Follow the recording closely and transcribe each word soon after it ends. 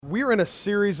we are in a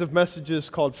series of messages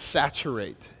called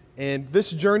Saturate. And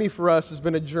this journey for us has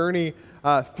been a journey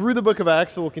through the book of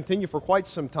Acts that will continue for quite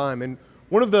some time. And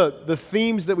one of the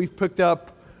themes that we've picked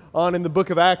up on in the book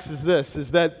of Acts is this,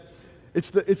 is that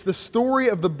it's the story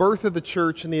of the birth of the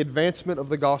church and the advancement of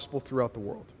the gospel throughout the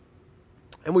world.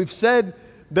 And we've said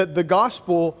that the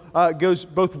gospel goes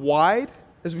both wide,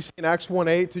 as we see in Acts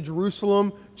 1:8, to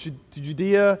Jerusalem, to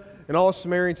Judea, and all of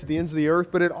Samaria, and to the ends of the earth,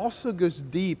 but it also goes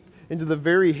deep into the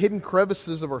very hidden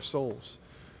crevices of our souls.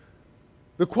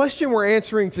 The question we're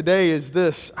answering today is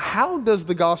this: how does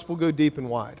the gospel go deep and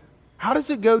wide? How does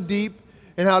it go deep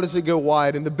and how does it go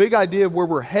wide? And the big idea of where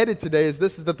we're headed today is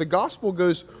this, is that the gospel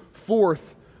goes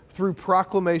forth through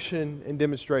proclamation and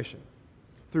demonstration.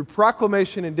 Through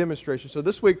proclamation and demonstration. So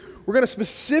this week, we're going to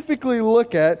specifically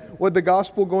look at what the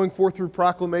gospel going forth through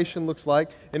proclamation looks like.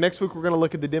 And next week, we're going to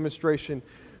look at the demonstration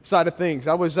side of things.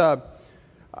 I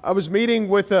was meeting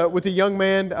with a young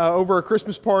man over a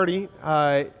Christmas party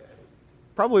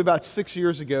probably about 6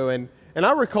 years ago, and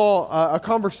I recall a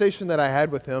conversation that I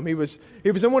had with him. He was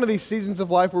in one of these seasons of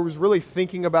life where he was really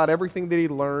thinking about everything that he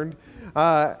learned,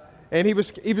 and he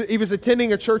was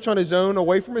attending a church on his own,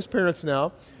 away from his parents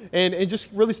now, and just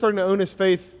really starting to own his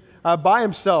faith by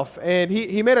himself. And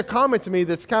he made a comment to me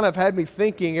that's kind of had me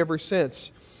thinking ever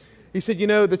since. He said, "You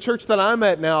know, the church that I'm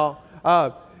at now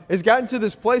has gotten to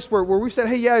this place where we've said,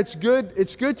 hey, yeah, it's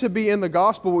good to be in the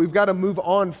gospel, but we've got to move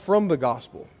on from the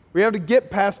gospel. We have to get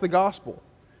past the gospel."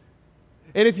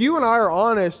 And if you and I are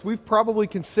honest, we've probably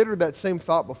considered that same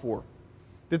thought before.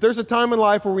 That there's a time in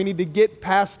life where we need to get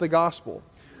past the gospel.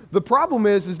 The problem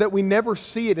is that we never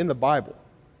see it in the Bible.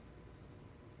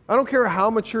 I don't care how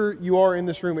mature you are in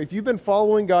this room. If you've been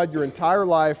following God your entire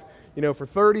life, for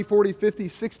 30, 40, 50,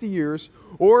 60 years,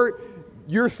 or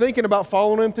you're thinking about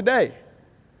following Him today,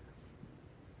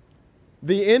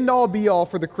 the end-all, be-all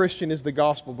for the Christian is the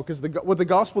gospel, because what the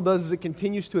gospel does is it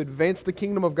continues to advance the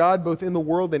kingdom of God both in the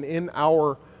world and in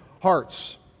our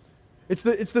hearts. It's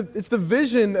the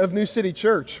vision of New City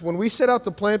Church. When we set out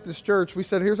to plant this church, we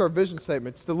said, here's our vision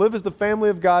statement. It's to live as the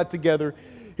family of God together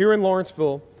here in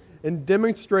Lawrenceville and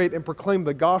demonstrate and proclaim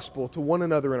the gospel to one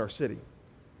another in our city.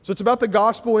 So it's about the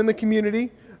gospel in the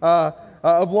community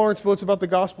of Lawrenceville. It's about the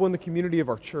gospel in the community of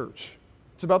our church.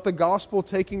 It's about the gospel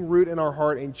taking root in our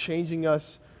heart and changing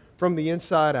us from the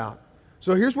inside out.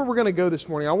 So here's where we're going to go this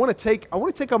morning. I want to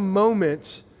take a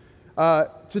moment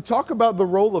to talk about the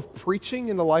role of preaching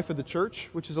in the life of the church,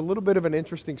 which is a little bit of an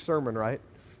interesting sermon, right?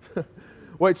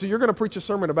 Wait, so you're going to preach a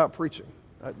sermon about preaching?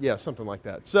 Yeah, something like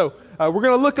that. So we're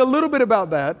going to look a little bit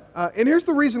about that. And here's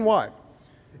the reason why.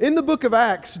 In the book of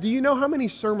Acts, do you know how many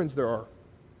sermons there are?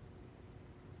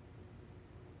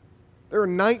 There are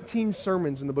 19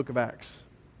 sermons in the book of Acts.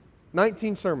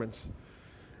 19 sermons.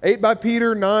 8 by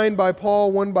Peter, 9 by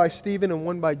Paul, 1 by Stephen, and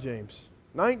 1 by James.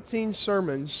 19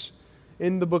 sermons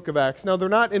in the book of Acts. Now, they're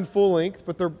not in full length,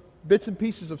 but they're bits and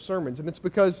pieces of sermons. And it's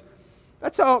because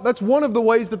that's one of the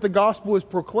ways that the gospel is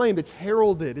proclaimed. It's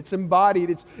heralded, it's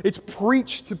embodied, it's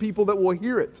preached to people that will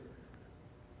hear it.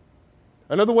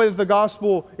 Another way that the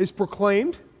gospel is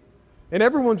proclaimed, and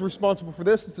everyone's responsible for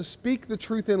this, is to speak the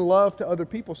truth in love to other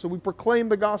people. So we proclaim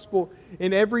the gospel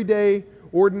in everyday,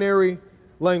 ordinary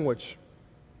language.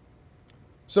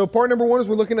 So part number one is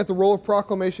we're looking at the role of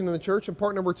proclamation in the church, and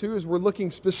part number two is we're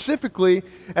looking specifically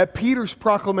at Peter's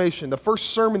proclamation, the first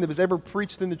sermon that was ever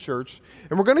preached in the church.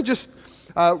 And we're going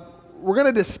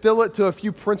to distill it to a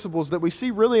few principles that we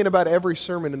see really in about every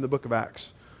sermon in the book of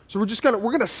Acts. So we're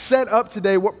going to set up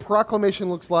today what proclamation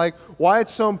looks like, why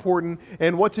it's so important,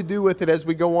 and what to do with it as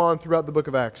we go on throughout the book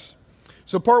of Acts.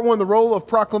 So part one, the role of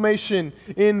proclamation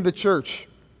in the church.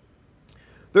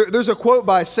 There's a quote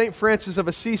by St. Francis of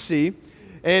Assisi,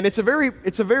 and it's a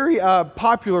very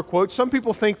popular quote. Some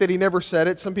people think that he never said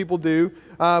it, some people do,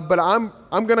 but I'm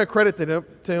going to credit to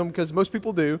him because most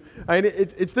people do. And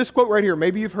it's this quote right here.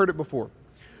 Maybe you've heard it before.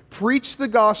 Preach the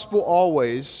gospel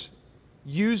always,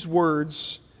 use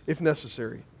words if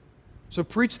necessary. So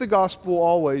preach the gospel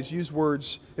always, use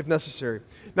words if necessary.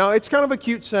 Now, it's kind of a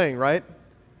cute saying, right?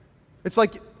 It's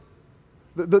like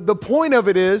the point of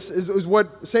it is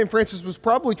what St. Francis was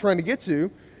probably trying to get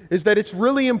to, is that it's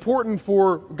really important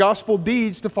for gospel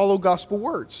deeds to follow gospel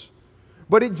words.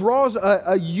 But it draws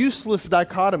a useless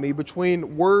dichotomy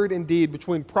between word and deed,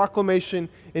 between proclamation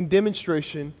and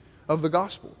demonstration of the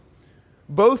gospel.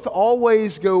 Both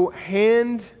always go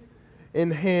hand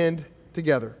in hand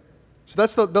together. So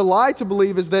that's the lie to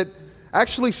believe, is that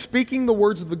actually speaking the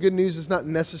words of the good news is not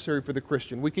necessary for the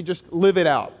Christian. We can just live it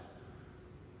out.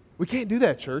 We can't do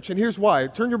that, church, and here's why.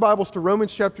 Turn your Bibles to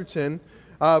Romans chapter 10,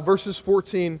 verses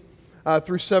 14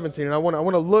 through 17, and I want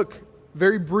to look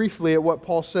very briefly at what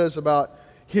Paul says about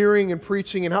hearing and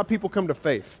preaching and how people come to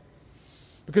faith.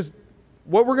 Because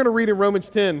what we're going to read in Romans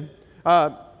 10,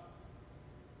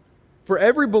 for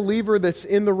every believer that's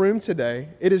in the room today,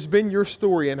 it has been your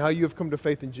story and how you have come to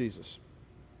faith in Jesus.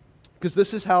 Because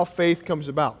this is how faith comes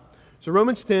about. So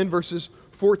Romans 10, verses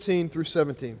 14 through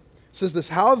 17 says this,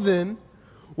 "How then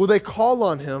will they call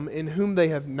on him in whom they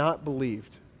have not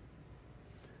believed?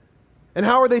 And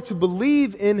how are they to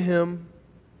believe in him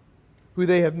who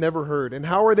they have never heard? And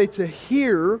how are they to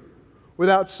hear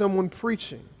without someone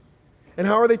preaching? And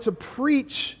how are they to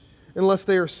preach unless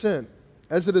they are sent?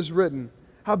 As it is written,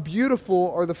 how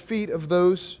beautiful are the feet of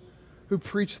those who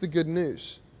preach the good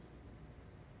news.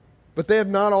 But they have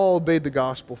not all obeyed the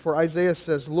gospel. For Isaiah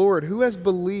says, Lord, who has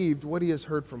believed what he has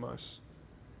heard from us?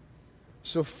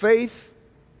 So faith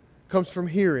comes from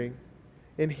hearing,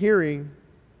 and hearing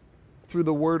through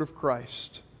the word of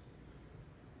Christ."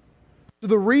 So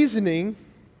the reasoning,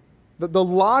 the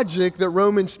logic that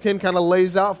Romans 10 kind of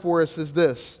lays out for us is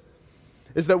this,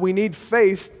 is that we need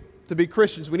faith to be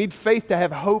Christians. We need faith to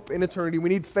have hope in eternity. We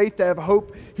need faith to have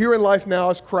hope here in life now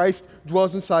as Christ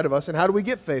dwells inside of us. And how do we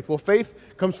get faith? Well, faith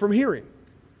comes from hearing.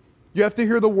 You have to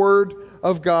hear the word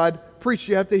of God preached.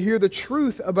 You have to hear the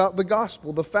truth about the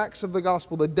gospel, the facts of the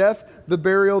gospel, the death, the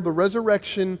burial, the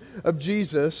resurrection of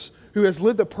Jesus, who has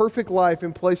lived a perfect life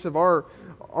in place of our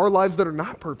lives that are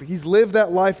not perfect. He's lived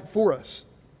that life for us.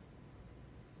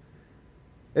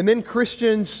 And then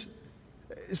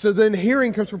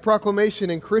hearing comes from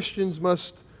proclamation, and Christians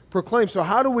must proclaim. So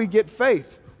how do we get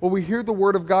faith? Well, we hear the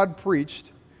word of God preached,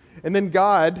 and then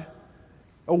God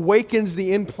awakens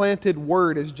the implanted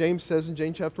word, as James says in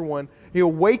James chapter 1. He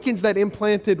awakens that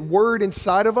implanted word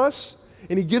inside of us,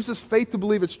 and he gives us faith to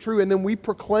believe it's true, and then we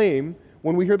proclaim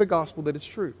when we hear the gospel that it's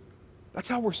true. That's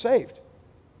how we're saved.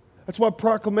 That's why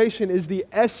proclamation is the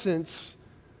essence.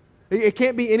 It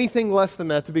can't be anything less than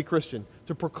that to be Christian,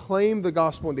 to proclaim the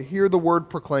gospel and to hear the word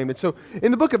proclaimed. And so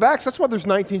in the book of Acts, that's why there's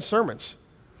 19 sermons.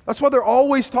 That's why they're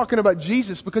always talking about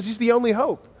Jesus, because he's the only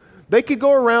hope. They could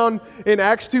go around in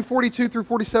Acts 2:42 through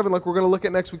 47, like we're going to look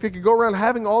at next week. They could go around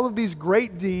having all of these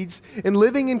great deeds and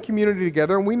living in community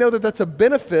together, and we know that that's a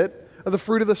benefit of the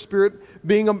fruit of the Spirit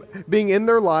being in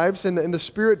their lives and the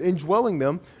Spirit indwelling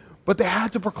them. But they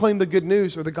had to proclaim the good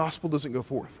news or the gospel doesn't go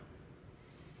forth.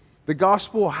 The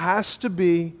gospel has to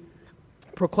be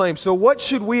proclaimed. So what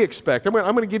should we expect? I'm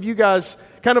going to give you guys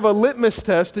kind of a litmus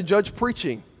test to judge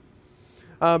preaching.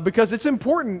 Because it's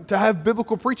important to have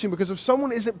biblical preaching, because if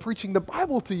someone isn't preaching the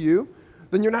Bible to you,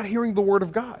 then you're not hearing the Word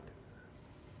of God.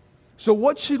 So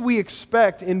what should we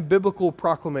expect in biblical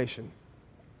proclamation?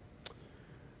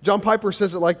 John Piper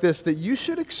says it like this, that you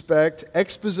should expect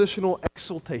expositional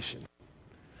exaltation.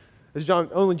 As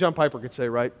only John Piper could say,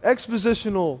 right?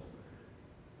 Expositional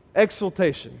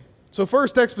exaltation. So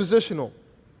first, expositional.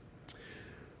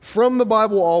 From the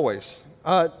Bible always.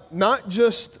 Not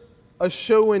just a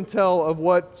show and tell of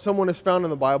what someone has found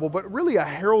in the Bible, but really a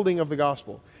heralding of the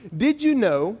gospel. Did you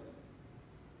know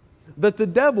that the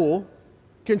devil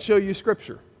can show you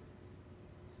Scripture?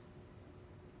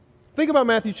 Think about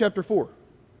Matthew chapter 4.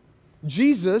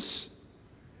 Jesus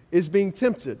is being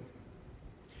tempted.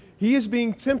 He is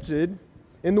being tempted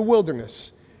in the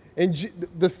wilderness. And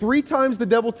the 3 times the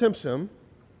devil tempts him,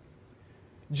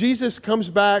 Jesus comes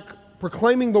back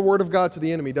proclaiming the word of God to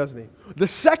the enemy, doesn't he? The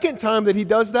second time that he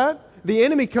does that, the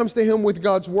enemy comes to him with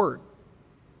God's word.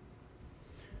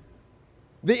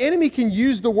 The enemy can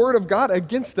use the word of God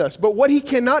against us, but what he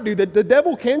cannot do, the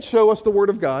devil can show us the word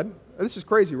of God. This is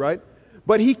crazy, right?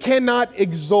 But he cannot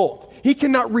exalt. He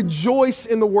cannot rejoice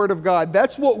in the word of God.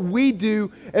 That's what we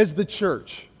do as the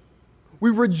church. We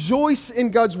rejoice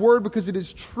in God's word because it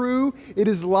is true, it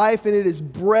is life, and it is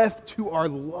breath to our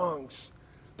lungs.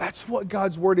 That's what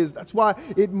God's word is. That's why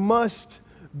it must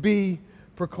be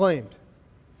proclaimed.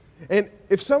 And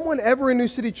if someone ever in New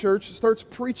City Church starts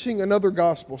preaching another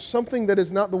gospel, something that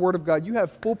is not the word of God, you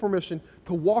have full permission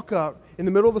to walk out in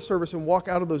the middle of the service and walk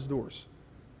out of those doors.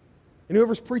 And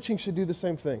whoever's preaching should do the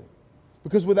same thing.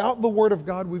 Because without the word of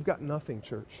God, we've got nothing,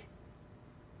 church.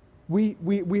 We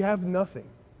have nothing.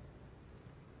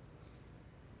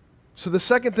 So the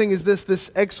second thing is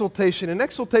this exaltation. And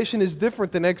exaltation is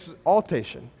different than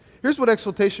exaltation. Here's what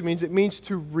exaltation means. It means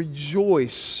to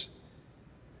rejoice.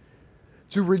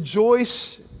 To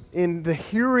rejoice in the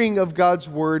hearing of God's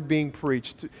word being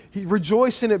preached. To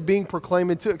rejoice in it being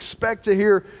proclaimed, and to expect to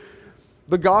hear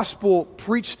the gospel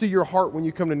preached to your heart when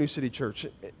you come to New City Church.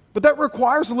 But that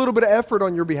requires a little bit of effort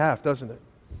on your behalf, doesn't it?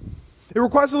 It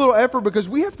requires a little effort because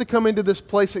we have to come into this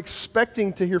place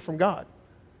expecting to hear from God.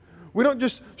 We don't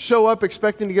just show up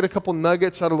expecting to get a couple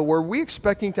nuggets out of the Word. We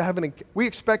expect to have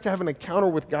an encounter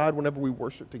with God whenever we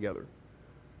worship together.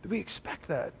 Do we expect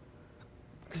that?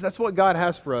 Because that's what God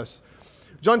has for us.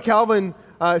 John Calvin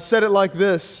said it like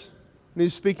this when he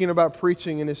was speaking about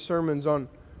preaching in his sermons on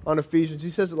Ephesians. He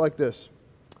says it like this: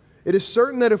 "It is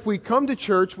certain that if we come to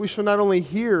church, we shall not only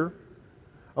hear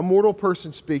a mortal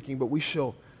person speaking, but we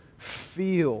shall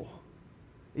feel,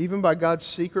 even by God's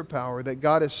secret power, that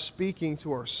God is speaking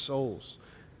to our souls."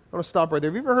 I want to stop right there.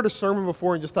 Have you ever heard a sermon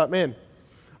before and just thought, man,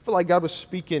 I feel like God was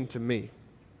speaking to me?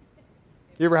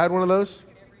 You ever had one of those?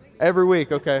 Every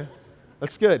week, okay.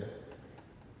 That's good. It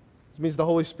means the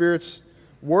Holy Spirit's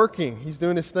working. He's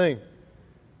doing His thing.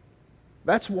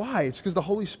 That's why. It's because the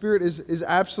Holy Spirit is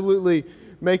absolutely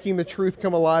making the truth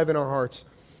come alive in our hearts.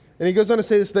 And he goes on to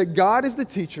say this, that God is the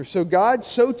teacher. So God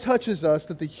so touches us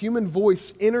that the human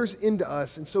voice enters into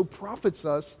us and so profits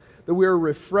us that we are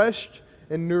refreshed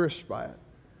and nourished by it.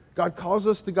 God calls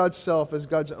us to God's self as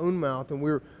God's own mouth, and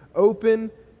we're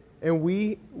open, and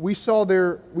we saw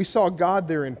God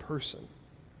there in person.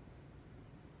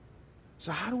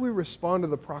 So how do we respond to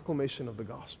the proclamation of the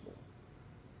gospel?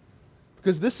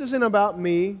 Because this isn't about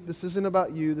me, this isn't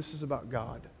about you, this is about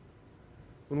God.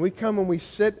 When we come and we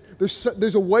sit,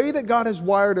 there's a way that God has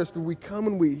wired us that we come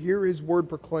and we hear His Word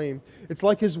proclaimed. It's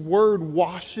like His Word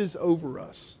washes over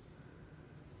us.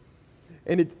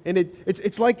 And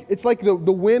it's like the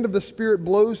wind of the Spirit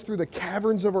blows through the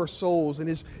caverns of our souls. And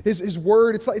His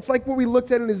Word, it's like what we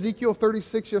looked at in Ezekiel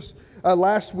 36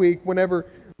 last week whenever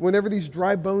these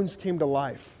dry bones came to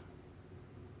life.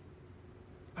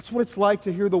 That's what it's like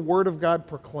to hear the Word of God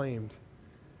proclaimed.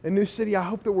 In New City, I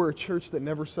hope that we're a church that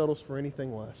never settles for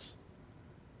anything less.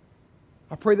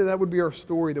 I pray that would be our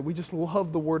story, that we just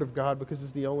love the Word of God because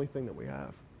it's the only thing that we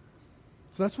have.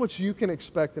 So that's what you can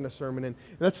expect in a sermon, and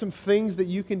that's some things that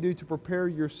you can do to prepare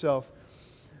yourself.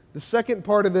 The second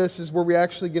part of this is where we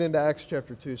actually get into Acts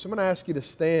chapter 2. So I'm going to ask you to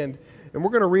stand, and we're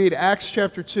going to read Acts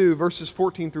chapter 2, verses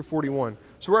 14 through 41.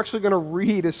 So we're actually going to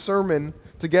read a sermon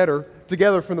together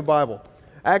from the Bible.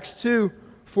 Acts 2,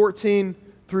 14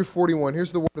 through 41.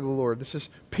 Here's the word of the Lord. This is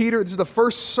Peter. This is the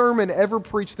first sermon ever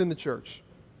preached in the church.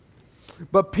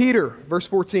 But Peter, verse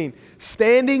 14,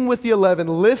 standing with the 11,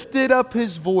 lifted up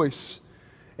his voice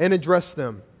and addressed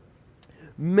them.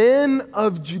 Men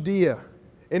of Judea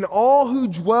and all who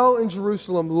dwell in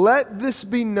Jerusalem, let this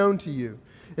be known to you,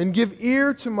 and give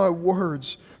ear to my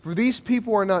words. For these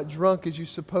people are not drunk as you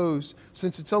suppose,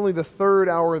 since it's only the third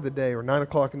hour of the day, or 9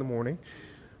 o'clock in the morning.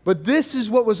 But this is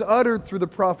what was uttered through the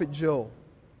prophet Joel.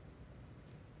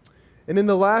 And in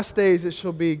the last days it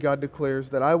shall be, God declares,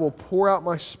 that I will pour out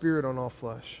my Spirit on all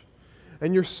flesh.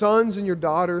 And your sons and your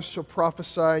daughters shall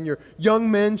prophesy, and your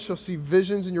young men shall see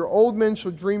visions, and your old men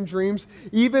shall dream dreams,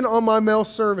 even on my male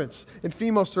servants and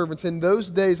female servants. In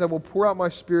those days I will pour out my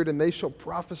Spirit, and they shall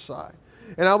prophesy.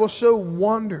 And I will show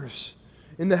wonders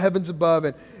in the heavens above,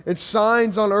 and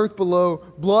signs on earth below,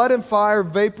 blood and fire,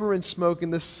 vapor and smoke.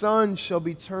 And the sun shall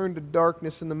be turned to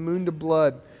darkness, and the moon to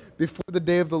blood, before the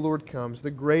day of the Lord comes,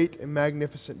 the great and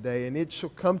magnificent day. And it shall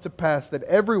come to pass that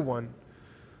everyone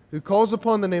who calls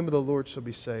upon the name of the Lord shall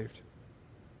be saved.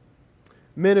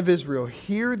 Men of Israel,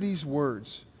 hear these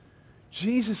words.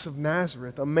 Jesus of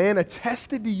Nazareth, a man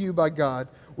attested to you by God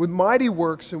with mighty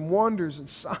works and wonders and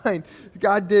signs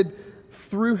God did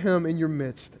through him in your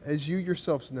midst, as you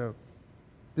yourselves know.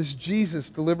 This Jesus,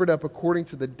 delivered up according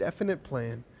to the definite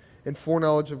plan and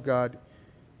foreknowledge of God,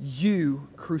 you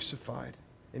crucified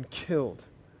and killed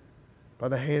by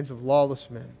the hands of lawless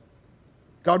men.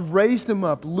 God raised him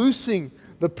up, loosing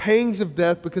the pangs of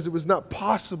death, because it was not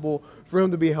possible for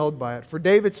him to be held by it. For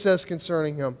David says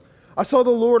concerning him, I saw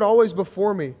the Lord always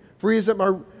before me, for he is at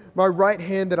my right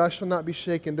hand, that I shall not be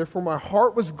shaken. Therefore my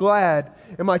heart was glad,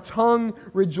 and my tongue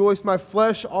rejoiced. My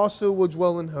flesh also will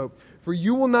dwell in hope. For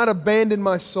you will not abandon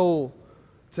my soul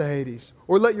to Hades,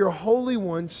 or let your Holy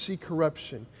One see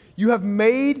corruption. You have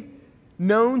made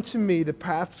known to me the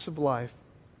paths of life,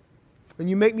 and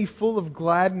you make me full of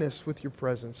gladness with your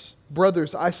presence.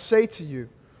 Brothers, I say to you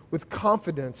with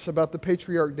confidence about the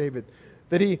patriarch David,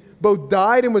 that he both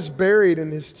died and was buried,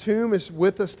 and his tomb is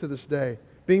with us to this day.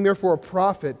 Being therefore a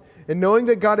prophet, and knowing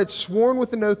that God had sworn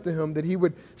with an oath to him that he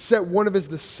would set one of his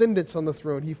descendants on the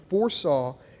throne, he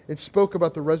foresaw and spoke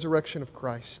about the resurrection of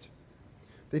Christ,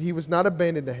 that he was not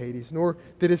abandoned to Hades, nor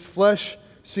did his flesh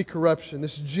see corruption.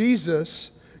 This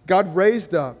Jesus God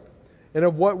raised up, and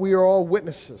of what we are all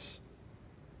witnesses.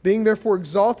 Being therefore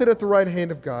exalted at the right hand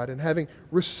of God, and having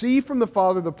received from the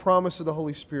Father the promise of the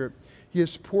Holy Spirit, he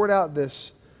has poured out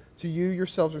this to you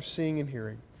yourselves are seeing and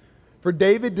hearing. For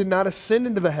David did not ascend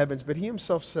into the heavens, but he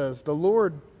himself says, the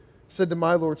Lord said to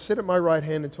my Lord, sit at my right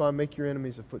hand until I make your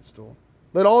enemies a footstool.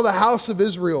 Let all the house of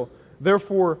Israel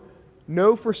therefore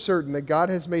know for certain that God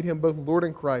has made him both Lord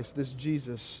and Christ, this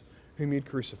Jesus whom you had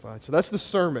crucified. So that's the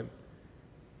sermon.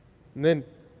 And then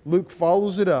Luke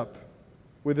follows it up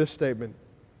with this statement.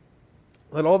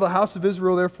 Let all the house of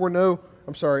Israel therefore know,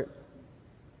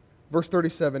 verse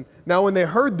 37. Now when they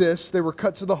heard this, they were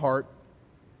cut to the heart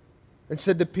and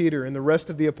said to Peter and the rest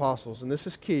of the apostles, and this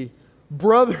is key,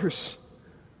 brothers,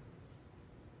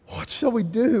 what shall we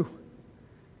do?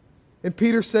 And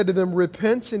Peter said to them,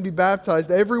 repent and be baptized,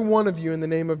 every one of you, in the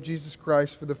name of Jesus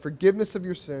Christ, for the forgiveness of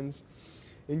your sins,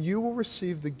 and you will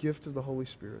receive the gift of the Holy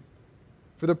Spirit.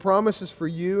 For the promise is for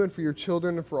you and for your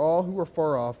children and for all who are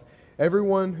far off,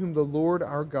 everyone whom the Lord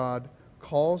our God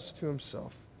calls to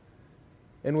himself.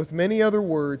 And with many other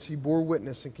words he bore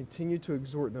witness and continued to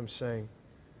exhort them, saying,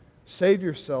 save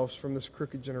yourselves from this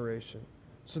crooked generation.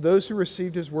 So those who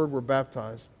received his word were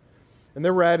baptized. And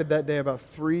there were added that day about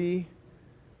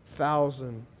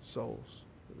 3,000 souls.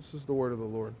 This is the word of the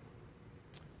Lord.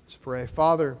 Let's pray.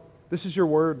 Father, this is your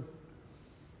word.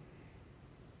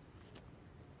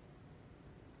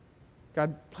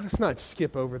 God, let us not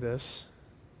skip over this.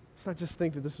 Let's not just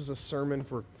think that this was a sermon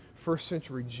for first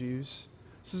century Jews.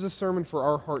 This is a sermon for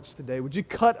our hearts today. Would you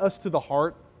cut us to the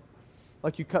heart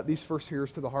like you cut these first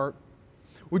hearers to the heart?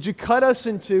 Would you cut us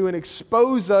into and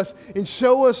expose us and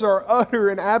show us our utter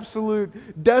and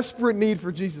absolute desperate need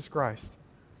for Jesus Christ?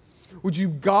 Would you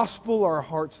gospel our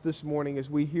hearts this morning as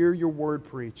we hear your word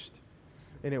preached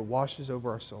and it washes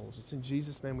over our souls? It's in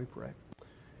Jesus' name we pray.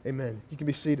 Amen. You can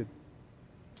be seated.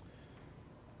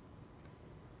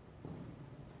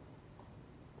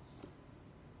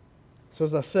 So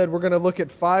as I said, we're going to look at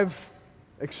 5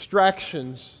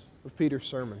 extractions of Peter's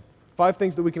sermon. 5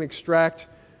 things that we can extract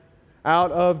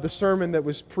out of the sermon that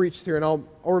was preached here. And I'll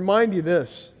remind you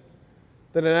this,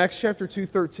 that in Acts chapter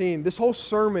 2:13, this whole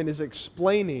sermon is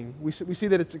explaining, we see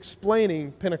that it's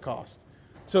explaining Pentecost.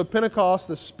 So at Pentecost,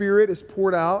 the Spirit is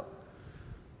poured out.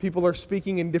 People are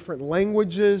speaking in different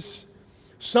languages.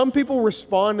 Some people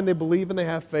respond and they believe and they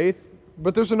have faith.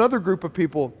 But there's another group of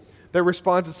people that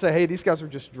respond and say, hey, these guys are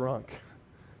just drunk.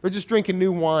 They're just drinking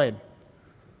new wine.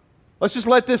 Let's just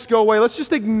let this go away. Let's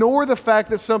just ignore the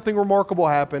fact that something remarkable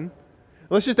happened.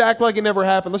 Let's just act like it never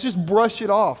happened. Let's just brush it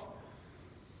off.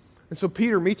 And so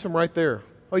Peter meets him right there.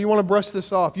 Oh, you want to brush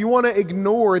this off? You want to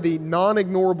ignore the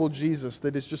non-ignorable Jesus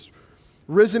that is just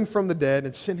risen from the dead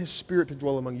and sent his Spirit to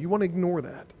dwell among you. You want to ignore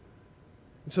that.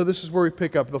 And so this is where we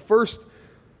pick up. The first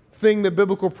thing that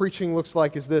biblical preaching looks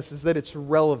like is this, is that it's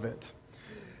relevant.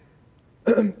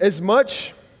 As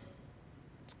much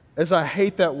as I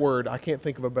hate that word, I can't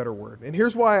think of a better word. And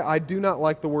here's why I do not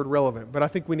like the word relevant, but I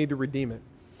think we need to redeem it.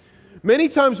 Many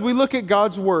times we look at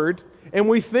God's word and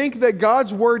we think that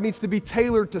God's word needs to be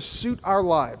tailored to suit our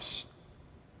lives.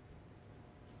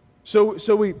 So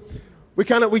we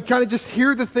kind of just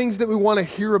hear the things that we want to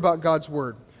hear about God's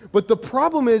word. But the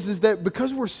problem is that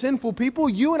because we're sinful people,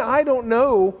 you and I don't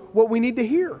know what we need to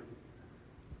hear.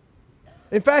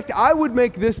 In fact, I would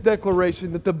make this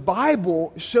declaration that the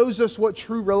Bible shows us what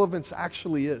true relevance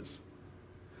actually is.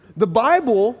 The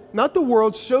Bible, not the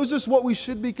world, shows us what we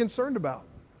should be concerned about.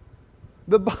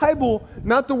 The Bible,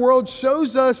 not the world,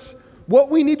 shows us what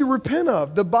we need to repent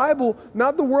of. The Bible,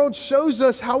 not the world, shows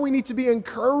us how we need to be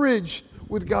encouraged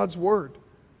with God's Word.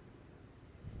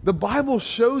 The Bible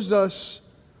shows us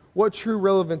what true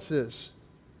relevance is.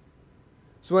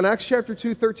 So in Acts chapter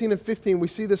 2, 13 and 15, we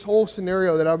see this whole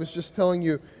scenario that I was just telling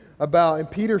you about. And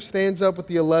Peter stands up with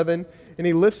the 11, and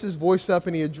he lifts his voice up,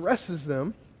 and he addresses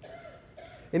them.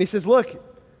 And he says, look,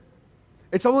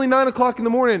 it's only 9 o'clock in the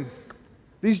morning.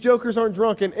 These jokers aren't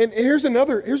drunk. And here's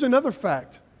another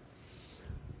fact.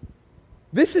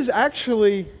 This is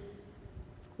actually,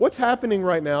 what's happening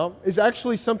right now is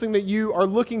actually something that you are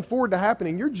looking forward to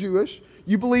happening. You're Jewish.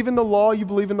 You believe in the law. You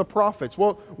believe in the prophets.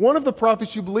 Well, one of the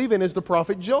prophets you believe in is the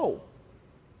prophet Joel.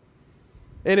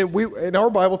 And in our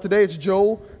Bible today, it's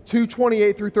Joel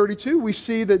 2:28 through 32. We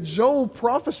see that Joel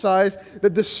prophesies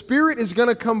that the Spirit is going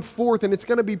to come forth and it's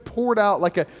going to be poured out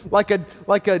like a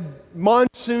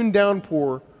monsoon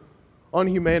downpour on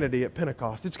humanity at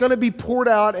Pentecost. It's going to be poured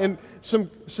out, and some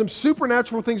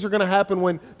supernatural things are going to happen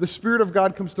when the Spirit of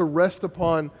God comes to rest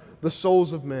upon the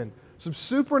souls of men. Some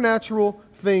supernatural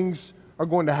things are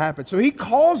going to happen. So he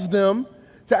calls them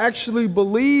to actually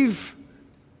believe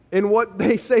in what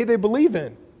they say they believe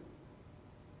in.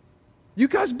 You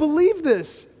guys believe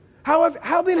this.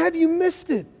 How then have you missed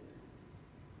it?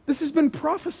 This has been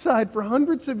prophesied for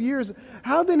hundreds of years.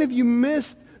 How then have you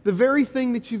missed the very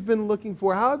thing that you've been looking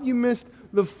for? How have you missed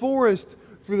the forest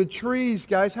for the trees,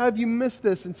 guys. How have you missed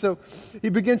this? And so he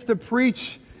begins to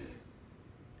preach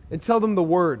and tell them the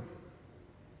word.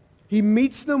 He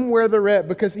meets them where they're at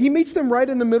because he meets them right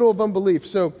in the middle of unbelief.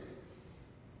 So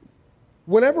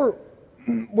whenever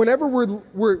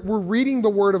we're reading the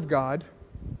Word of God,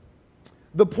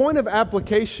 the point of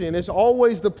application is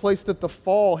always the place that the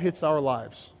fall hits our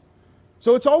lives.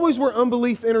 So it's always where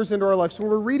unbelief enters into our lives. So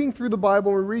when we're reading through the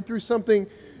Bible, we read through something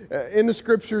in the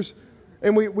Scriptures,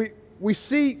 and we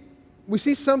see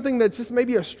something that's just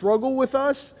maybe a struggle with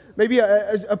us, maybe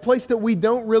a place that we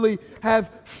don't really have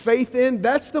faith in.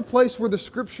 That's the place where the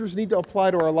Scriptures need to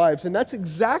apply to our lives. And that's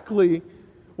exactly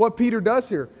what Peter does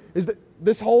here, is that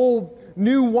this whole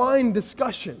new wine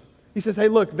discussion. He says, hey,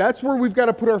 look, that's where we've got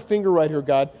to put our finger right here,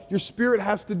 God. Your Spirit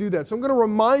has to do that. So I'm going to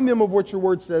remind them of what your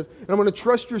Word says, and I'm going to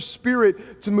trust your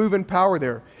Spirit to move in power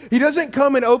there. He doesn't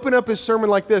come and open up his sermon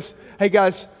like this. Hey,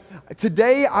 guys,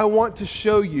 today I want to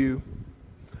show you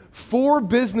 4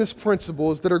 business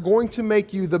principles that are going to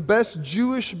make you the best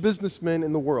Jewish businessman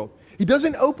in the world. He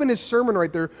doesn't open his sermon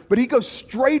right there, but he goes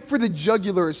straight for the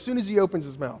jugular as soon as he opens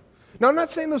his mouth. Now, I'm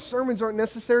not saying those sermons aren't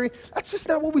necessary. That's just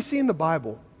not what we see in the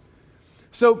Bible.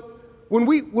 So when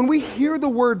we hear the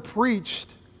word preached,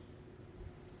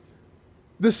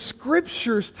 the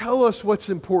Scriptures tell us what's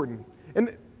important.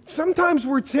 And sometimes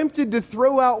we're tempted to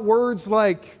throw out words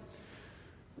like,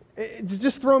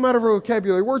 just throw them out of our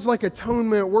vocabulary. Words like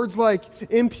atonement, words like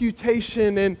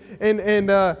imputation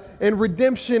and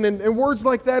redemption and words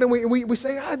like that. And we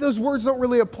say, those words don't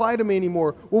really apply to me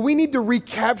anymore. Well, we need to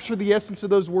recapture the essence of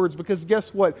those words, because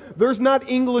guess what? There's not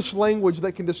English language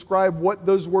that can describe what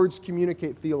those words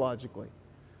communicate theologically.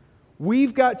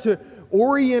 We've got to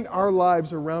orient our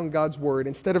lives around God's Word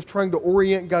instead of trying to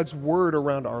orient God's Word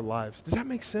around our lives. Does that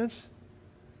make sense?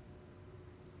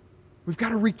 We've got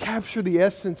to recapture the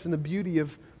essence and the beauty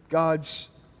of God's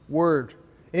Word.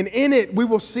 And in it, we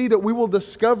will see that we will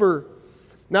discover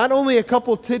not only a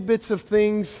couple tidbits of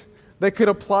things that could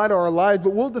apply to our lives,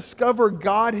 but we'll discover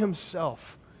God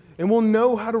Himself. And we'll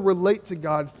know how to relate to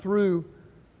God through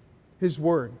His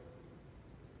Word.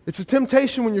 It's a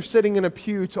temptation when you're sitting in a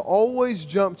pew to always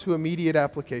jump to immediate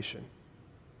application.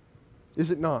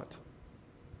 Is it not?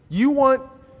 You want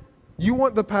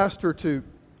the pastor to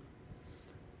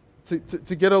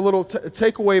get a little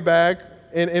takeaway bag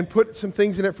and put some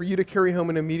things in it for you to carry home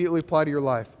and immediately apply to your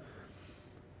life.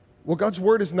 Well, God's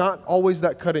Word is not always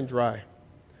that cut and dry.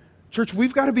 Church,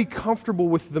 we've got to be comfortable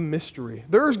with the mystery.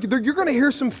 You're going to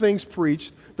hear some things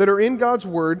preached that are in God's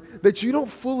Word that you don't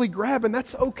fully grab, and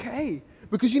that's okay.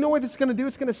 Because you know what it's going to do?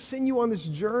 It's going to send you on this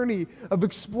journey of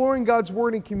exploring God's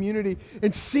Word in community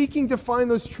and seeking to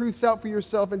find those truths out for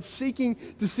yourself and seeking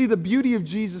to see the beauty of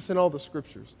Jesus in all the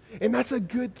Scriptures. And that's a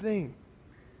good thing.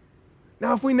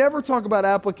 Now, if we never talk about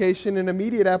application and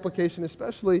immediate application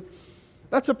especially,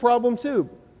 that's a problem too.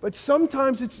 But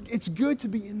sometimes it's good to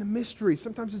be in the mystery.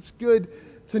 Sometimes it's good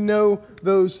to know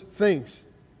those things.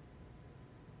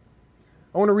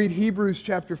 I want to read Hebrews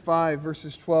chapter 5,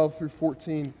 verses 12 through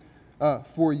 14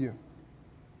 for you.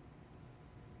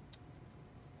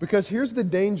 Because here's the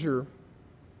danger.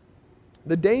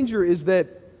 The danger is that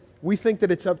we think that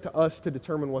it's up to us to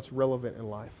determine what's relevant in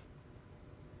life.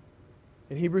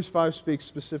 And Hebrews 5 speaks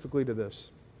specifically to this.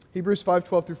 Hebrews 5,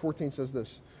 12 through 14 says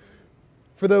this.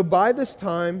 For though by this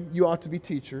time you ought to be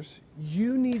teachers,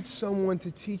 you need someone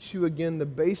to teach you again the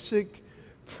basic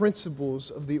principles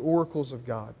of the oracles of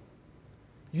God.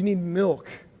 You need milk,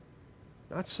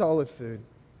 not solid food.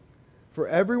 For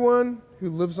everyone who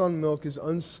lives on milk is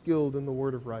unskilled in the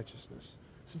word of righteousness,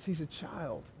 since he's a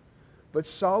child. But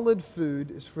solid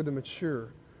food is for the mature,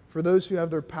 for those who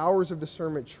have their powers of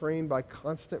discernment trained by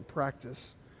constant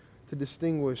practice to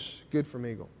distinguish good from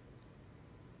evil.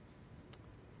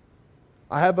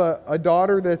 I have a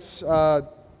daughter that's, I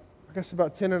guess,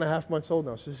 about 10 and a half months old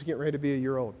now, so she's getting ready to be a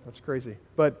year old. That's crazy.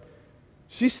 But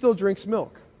she still drinks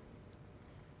milk.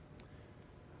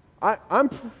 I'm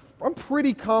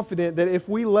pretty confident that if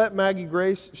we let Maggie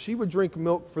Grace, she would drink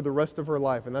milk for the rest of her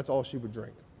life, and that's all she would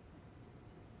drink.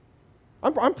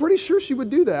 I'm pretty sure she would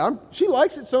do that. She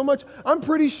likes it so much, I'm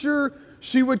pretty sure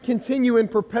she would continue in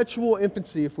perpetual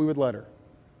infancy if we would let her.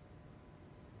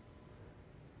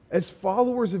 As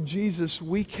followers of Jesus,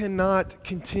 we cannot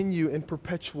continue in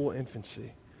perpetual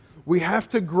infancy. We have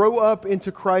to grow up into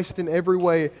Christ in every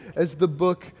way, as the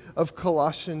book of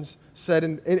Colossians said.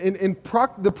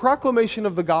 The proclamation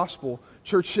of the gospel,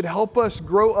 church, should help us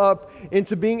grow up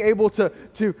into being able to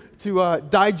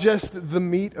digest the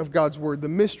meat of God's Word, the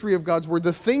mystery of God's Word,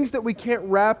 the things that we can't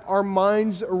wrap our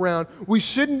minds around. We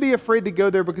shouldn't be afraid to go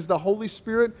there because the Holy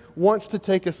Spirit wants to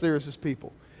take us there as His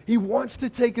people. He wants to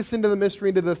take us into the mystery,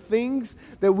 into the things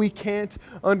that we can't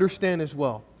understand as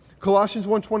well. Colossians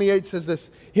 1:28 says this,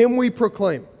 Him we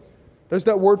proclaim. There's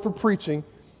that word for preaching.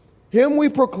 Him we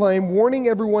proclaim, warning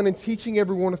everyone and teaching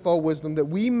everyone with all wisdom, that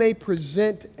we may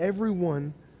present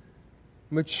everyone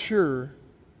mature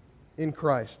in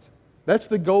Christ. That's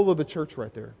the goal of the church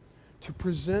right there, to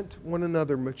present one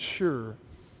another mature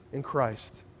in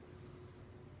Christ.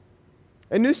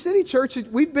 And New City Church,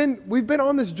 we've been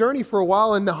on this journey for a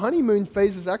while, and the honeymoon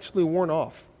phase is actually worn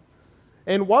off.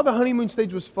 And while the honeymoon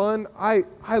stage was fun, I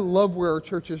love where our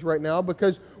church is right now,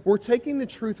 because we're taking the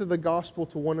truth of the gospel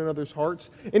to one another's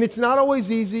hearts. And it's not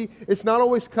always easy, it's not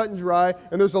always cut and dry,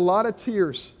 and there's a lot of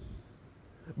tears.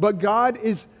 But God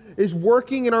is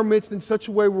working in our midst in such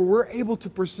a way where we're able to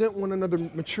present one another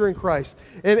mature in Christ.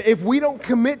 And if we don't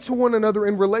commit to one another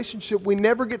in relationship, we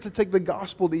never get to take the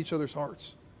gospel to each other's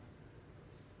hearts.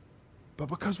 But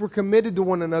because we're committed to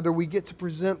one another, we get to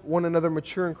present one another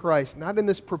mature in Christ. Not in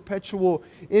this perpetual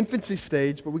infancy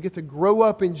stage, but we get to grow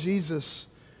up in Jesus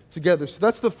together. So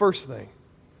that's the first thing.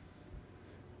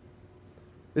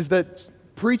 Is that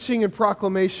preaching and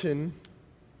proclamation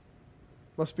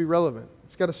must be relevant.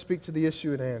 It's got to speak to the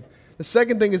issue at hand. The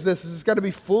second thing is this, is it's got to be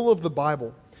full of the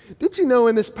Bible. Did you know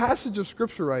in this passage of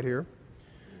Scripture right here,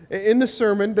 in the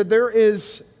sermon, that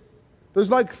there's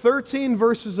like 13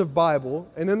 verses of Bible,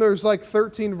 and then there's like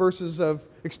 13 verses of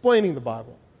explaining the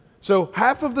Bible. So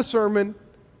half of the sermon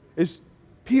is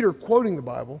Peter quoting the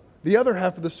Bible. The other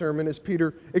half of the sermon is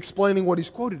Peter explaining what he's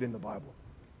quoted in the Bible.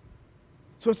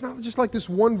 So it's not just like this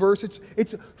one verse,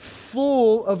 it's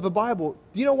full of the Bible.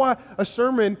 Do you know why a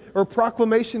sermon or a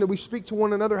proclamation that we speak to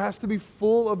one another has to be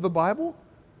full of the Bible?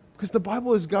 Because the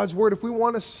Bible is God's Word. If we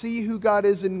want to see who God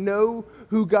is and know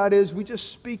who God is, we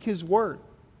just speak His Word.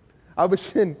 I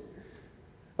was in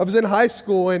high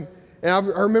school, and I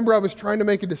remember I was trying to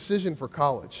make a decision for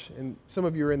college. And some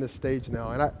of you are in this stage now.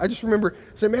 And I just remember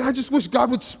saying, man, I just wish God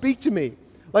would speak to me.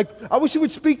 Like, I wish He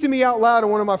would speak to me out loud.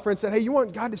 And one of my friends said, hey, you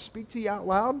want God to speak to you out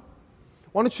loud?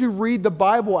 Why don't you read the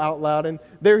Bible out loud? And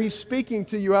there He's speaking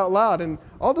to you out loud. And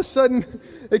all of a sudden,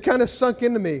 it kind of sunk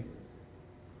into me.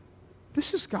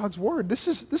 This is God's Word. This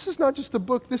is not just a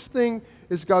book. This thing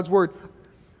is God's Word.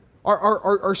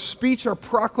 Our speech, our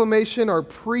proclamation, our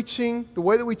preaching, the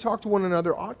way that we talk to one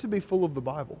another ought to be full of the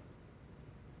Bible.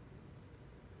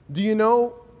 Do you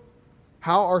know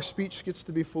how our speech gets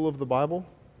to be full of the Bible?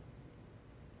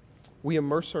 We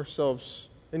immerse ourselves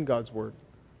in God's Word.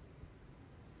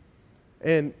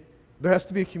 And there has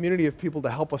to be a community of people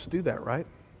to help us do that, right?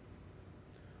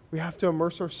 We have to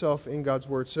immerse ourselves in God's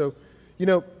Word. So,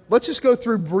 let's just go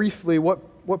through briefly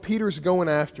what Peter's going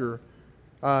after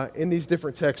in these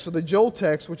different texts. So the Joel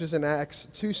text, which is in Acts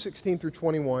 2:16 through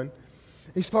 21,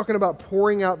 he's talking about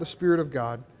pouring out the Spirit of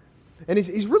God. And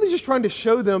he's really just trying to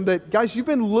show them that, guys, you've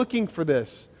been looking for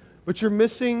this, but you're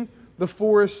missing the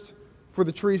forest for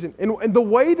the trees. And the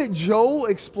way that Joel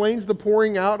explains the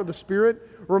pouring out of the Spirit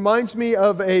reminds me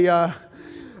of a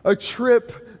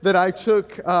trip that I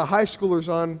took high schoolers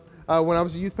on when I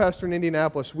was a youth pastor in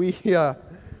Indianapolis.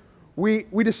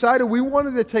 We decided we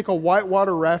wanted to take a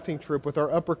whitewater rafting trip with our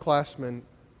upperclassmen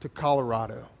to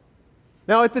Colorado.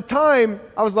 Now, at the time,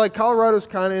 I was like, Colorado's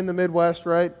kind of in the Midwest,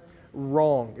 right?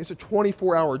 Wrong. It's a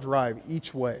 24-hour drive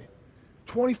each way.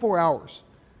 24 hours.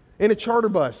 In a charter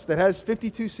bus that has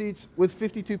 52 seats with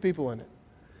 52 people in it.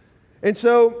 And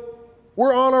so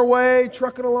we're on our way,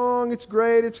 trucking along. It's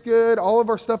great. It's good. All of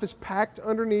our stuff is packed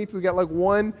underneath. We got like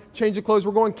one change of clothes.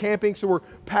 We're going camping, so we're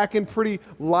packing pretty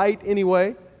light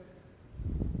anyway.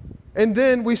 And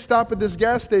then we stop at this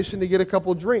gas station to get a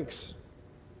couple drinks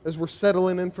as we're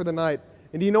settling in for the night.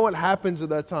 And do you know what happens at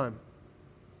that time?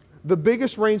 The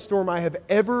biggest rainstorm I have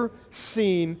ever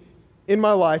seen in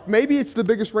my life. Maybe it's the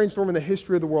biggest rainstorm in the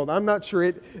history of the world. I'm not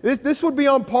sure. This would be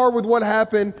on par with what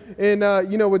happened in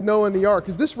with Noah and the ark,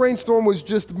 because this rainstorm was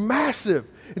just massive.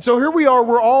 And so here we are,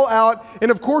 we're all out, and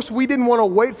of course we didn't want to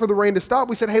wait for the rain to stop.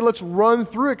 We said, hey, let's run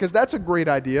through it, because that's a great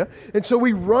idea. And so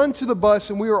we run to the bus,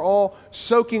 and we are all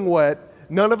soaking wet.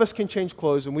 None of us can change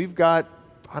clothes, and we've got,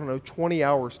 20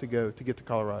 hours to go to get to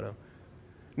Colorado.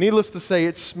 Needless to say,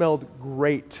 it smelled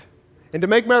great. And to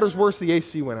make matters worse, the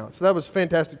AC went out. So that was a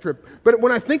fantastic trip. But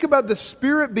when I think about the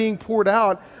Spirit being poured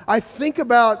out, I think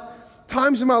about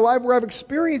times in my life where I've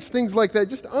experienced things like that,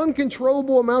 just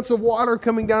uncontrollable amounts of water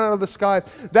coming down out of the sky.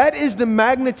 That is the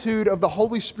magnitude of the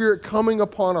Holy Spirit coming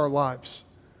upon our lives.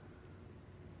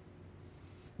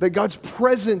 That God's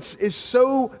presence is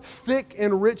so thick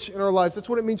and rich in our lives. That's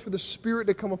what it means for the Spirit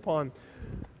to come upon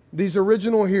these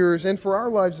original hearers and for our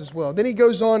lives as well. Then he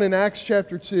goes on in Acts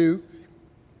chapter 2,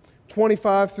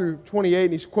 25 through 28,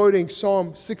 and he's quoting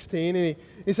Psalm 16, and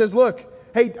he says, look,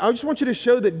 hey, I just want you to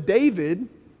show that David,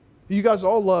 who you guys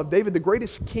all love, David, the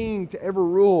greatest king to ever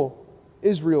rule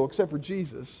Israel except for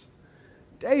Jesus,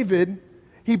 David,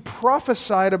 he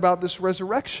prophesied about this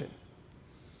resurrection.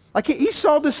 Like he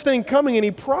saw this thing coming and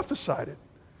he prophesied it.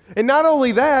 And not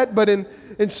only that, but in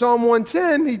Psalm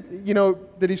 110,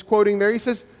 that he's quoting there, he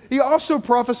says, he also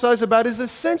prophesies about his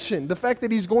ascension, the fact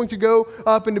that he's going to go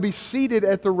up and to be seated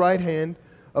at the right hand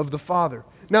of the Father.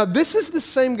 Now, this is the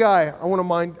same guy, I want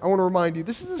to remind you,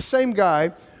 this is the same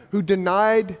guy who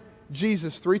denied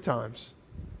Jesus 3 times.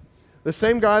 The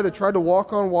same guy that tried to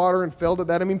walk on water and failed at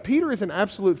that. I mean, Peter is an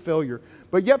absolute failure.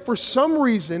 But yet, for some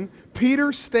reason,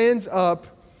 Peter stands up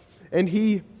and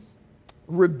he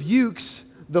rebukes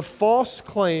the false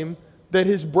claim that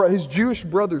his Jewish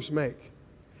brothers make.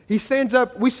 He stands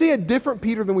up. We see a different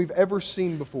Peter than we've ever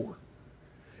seen before.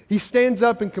 He stands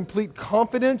up in complete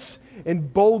confidence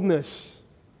and boldness.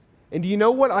 And do you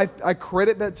know what I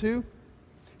credit that to?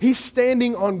 He's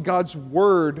standing on God's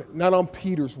word, not on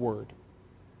Peter's word.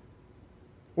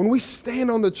 When we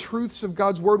stand on the truths of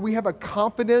God's word, we have a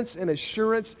confidence and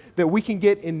assurance that we can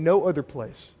get in no other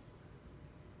place.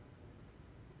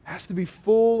 It has to be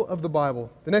full of the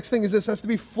Bible. The next thing is this, it has to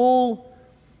be full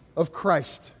of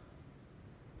Christ.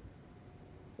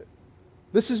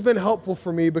 This has been helpful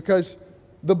for me because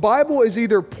the Bible is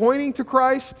either pointing to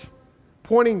Christ,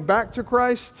 pointing back to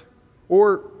Christ,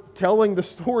 or telling the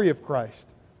story of Christ.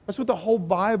 That's what the whole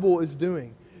Bible is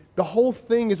doing. The whole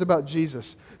thing is about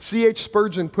Jesus. C.H.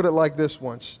 Spurgeon put it like this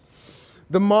once.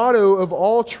 The motto of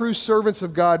all true servants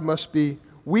of God must be,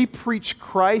 we preach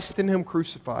Christ and Him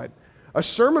crucified. A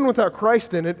sermon without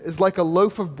Christ in it is like a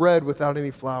loaf of bread without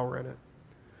any flour in it.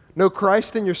 No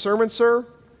Christ in your sermon, sir?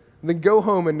 Then go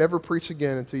home and never preach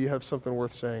again until you have something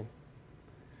worth saying.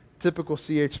 Typical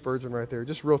C.H. Spurgeon right there,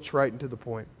 just real trite and to the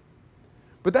point.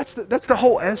 But that's the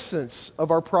whole essence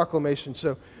of our proclamation.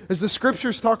 So as the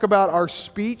Scriptures talk about our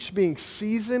speech being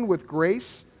seasoned with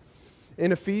grace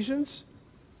in Ephesians,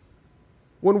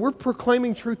 when we're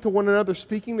proclaiming truth to one another,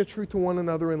 speaking the truth to one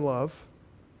another in love,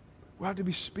 we have to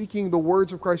be speaking the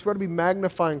words of Christ. We have to be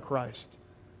magnifying Christ.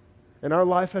 And our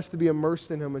life has to be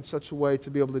immersed in Him in such a way to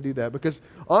be able to do that. Because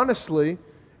honestly,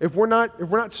 if we're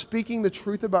not speaking the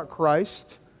truth about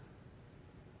Christ,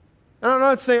 and I'm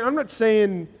not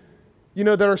saying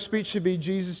that our speech should be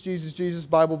Jesus, Jesus, Jesus,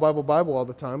 Bible, Bible, Bible all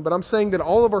the time, but I'm saying that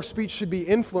all of our speech should be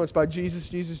influenced by Jesus,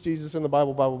 Jesus, Jesus, and the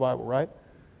Bible, Bible, Bible, right?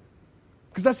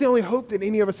 Because that's the only hope that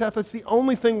any of us have. That's the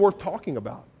only thing worth talking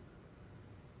about.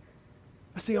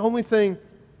 That's the only thing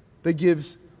that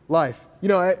gives life.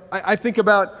 I think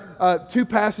about 2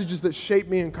 passages that shaped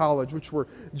me in college, which were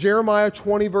Jeremiah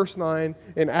 20, verse 9,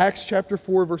 and Acts chapter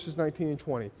 4, verses 19 and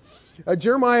 20.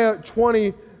 Jeremiah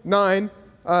 29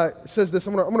 says this.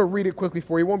 I'm going to read it quickly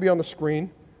for you. It won't be on the screen.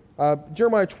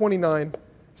 Jeremiah 29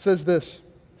 says this.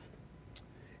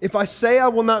 If I say I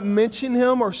will not mention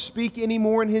Him or speak any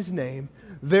more in His name,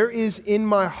 there is in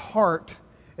my heart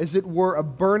as it were a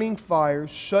burning fire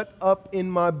shut up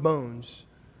in my bones,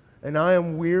 and I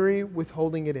am weary with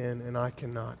holding it in, and I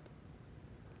cannot.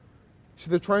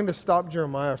 So they're trying to stop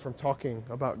Jeremiah from talking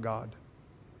about God.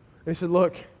 And he said,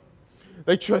 look,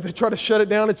 they try to shut it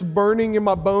down. It's burning in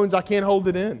my bones. I can't hold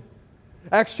it in.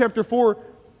 Acts chapter 4,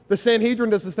 the Sanhedrin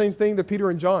does the same thing to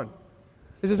Peter and John.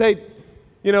 He says, hey,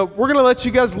 we're going to let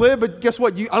you guys live, but guess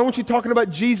what? I don't want you talking about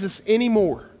Jesus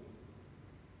anymore.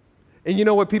 And you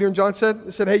know what Peter and John said?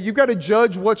 They said, hey, you've got to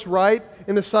judge what's right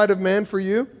in the sight of man for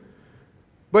you.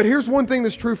 But here's one thing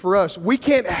that's true for us. We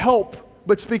can't help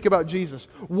but speak about Jesus.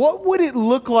 What would it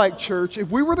look like, church, if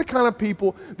we were the kind of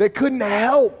people that couldn't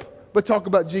help but talk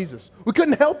about Jesus? We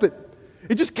couldn't help it.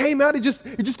 It just came out, it just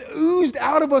oozed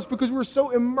out of us because we were so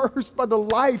immersed by the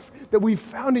life that we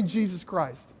found in Jesus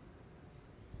Christ.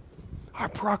 Our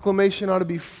proclamation ought to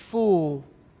be full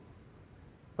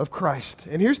of Christ.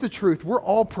 And here's the truth. We're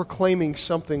all proclaiming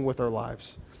something with our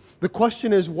lives. The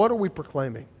question is, what are we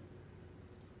proclaiming?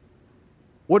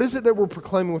 What is it that we're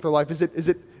proclaiming with our life? Is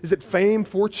it fame,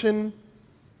 fortune?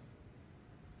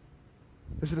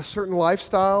 Is it a certain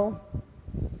lifestyle?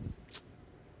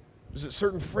 Is it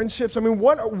certain friendships? I mean,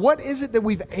 what is it that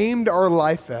we've aimed our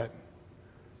life at?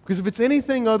 Because if it's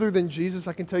anything other than Jesus,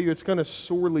 I can tell you it's going to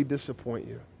sorely disappoint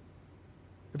you.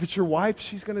 If it's your wife,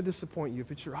 she's going to disappoint you.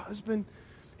 If it's your husband,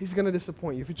 he's going to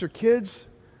disappoint you. If it's your kids,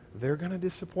 they're going to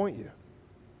disappoint you.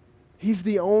 He's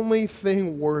the only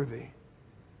thing worthy.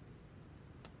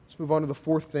 Let's move on to the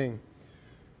fourth thing.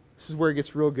 This is where it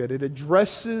gets real good. It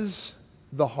addresses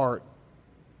the heart.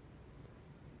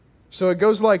 So it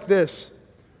goes like this.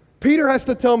 Peter has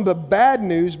to tell him the bad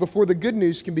news before the good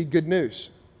news can be good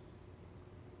news.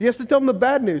 He has to tell them the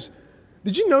bad news.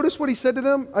 Did you notice what he said to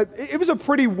them? It was a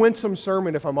pretty winsome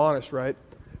sermon, if I'm honest, right?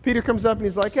 Peter comes up and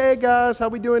he's like, hey guys, how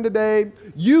we doing today?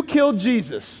 You killed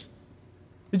Jesus.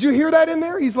 Did you hear that in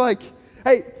there? He's like,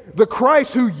 hey, the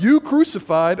Christ who you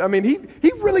crucified, I mean,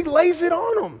 he really lays it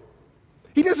on them.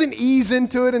 He doesn't ease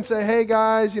into it and say, hey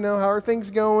guys, how are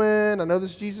things going? I know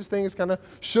this Jesus thing has kind of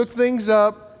shook things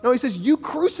up. No, he says, you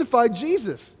crucified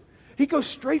Jesus. He goes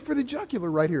straight for the jugular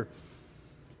right here.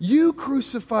 You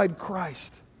crucified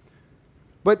Christ.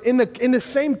 But in the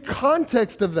same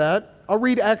context of that, I'll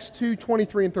read Acts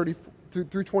 2:23 and 30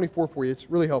 through 24 for you.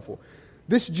 It's really helpful.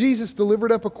 This Jesus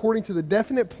delivered up according to the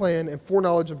definite plan and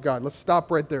foreknowledge of God. Let's stop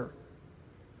right there.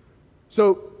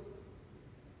 So,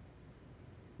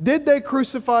 did they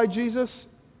crucify Jesus?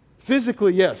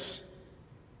 Physically, yes.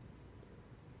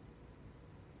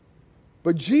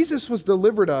 But Jesus was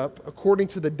delivered up according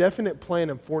to the definite plan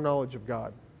and foreknowledge of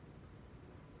God.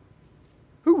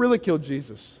 Who really killed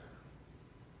Jesus?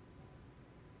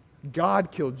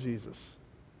 God killed Jesus.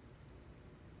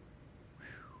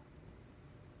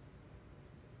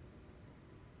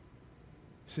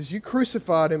 He says, you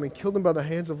crucified him and killed him by the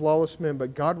hands of lawless men,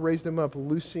 but God raised him up,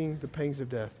 loosing the pangs of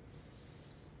death.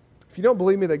 If you don't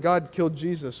believe me that God killed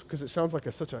Jesus, because it sounds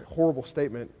like such a horrible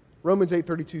statement, Romans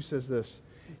 8:32 says this,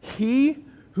 he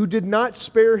who did not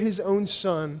spare his own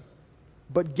son,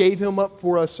 but gave him up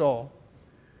for us all,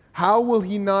 how will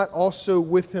he not also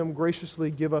with him graciously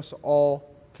give us all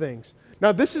things?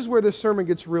 Now, this is where this sermon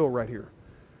gets real right here.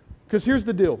 Because here's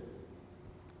the deal.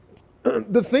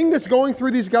 The thing that's going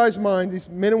through these guys' mind, these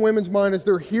men and women's mind, as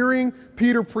they're hearing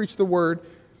Peter preach the word,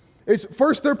 is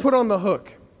first they're put on the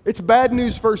hook. It's bad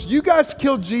news first. You guys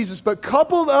killed Jesus, but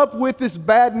coupled up with this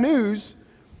bad news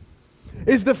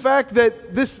is the fact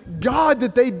that this God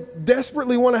that they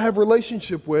desperately want to have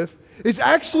relationship with is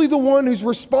actually the one who's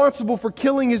responsible for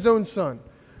killing his own son.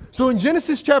 So in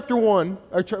Genesis chapter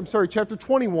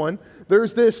 21,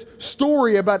 there's this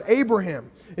story about Abraham.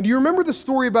 And do you remember the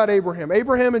story about Abraham?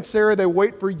 Abraham and Sarah, they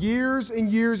wait for years and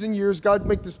years and years. God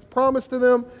makes this promise to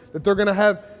them that they're going to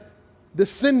have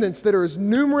descendants that are as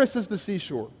numerous as the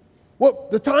seashore. Well,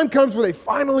 the time comes where they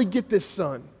finally get this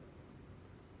son.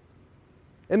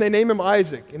 And they name him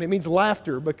Isaac. And it means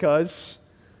laughter because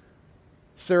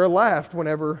Sarah laughed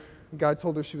whenever God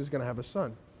told her she was going to have a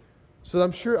son. So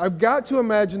I've got to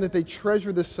imagine that they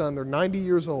treasure this son. They're 90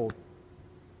 years old.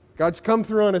 God's come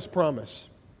through on his promise.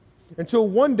 Until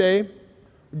one day,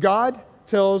 God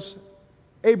tells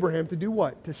Abraham to do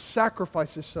what? To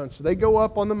sacrifice his son. So they go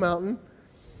up on the mountain.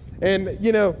 And,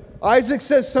 Isaac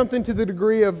says something to the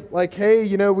degree of like, hey,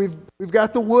 we've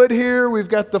got the wood here. We've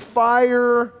got the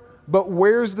fire. But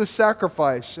where's the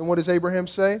sacrifice? And what does Abraham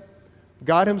say?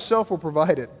 God himself will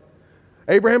provide it.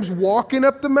 Abraham's walking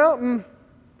up the mountain.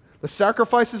 The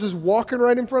sacrifice is walking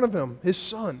right in front of him, his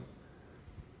son.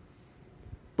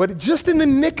 But just in the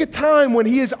nick of time when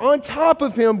he is on top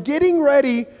of him, getting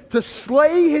ready to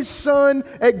slay his son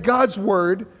at God's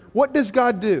word, what does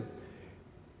God do?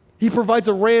 He provides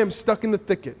a ram stuck in the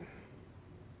thicket.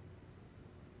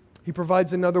 He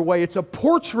provides another way. It's a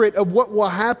portrait of what will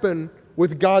happen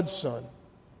with God's son.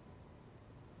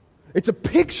 It's a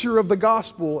picture of the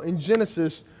gospel in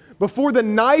Genesis before the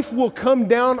knife will come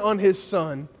down on his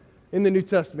son in the New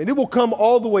Testament. It will come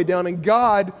all the way down and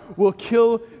God will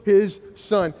kill his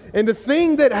son. And the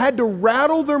thing that had to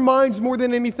rattle their minds more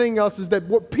than anything else is that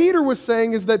what Peter was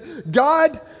saying is that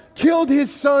God killed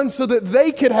his son so that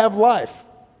they could have life.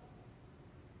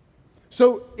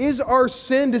 So is our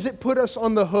sin, does it put us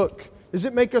on the hook? Does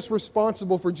it make us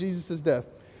responsible for Jesus' death?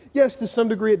 Yes, to some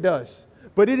degree it does.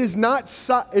 But it's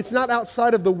not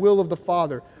outside of the will of the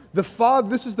Father.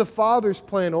 This is the Father's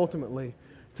plan ultimately,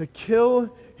 to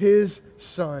kill his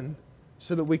son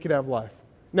so that we could have life.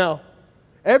 Now,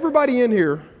 everybody in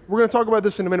here, we're going to talk about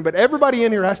this in a minute, but everybody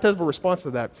in here has to have a response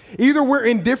to that. Either we're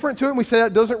indifferent to it and we say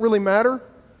that doesn't really matter,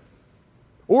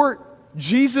 or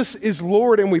Jesus is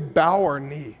Lord and we bow our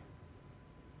knee.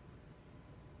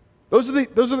 Those are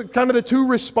the kind of the two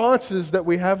responses that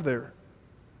we have there.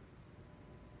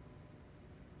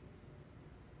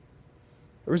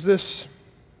 There was this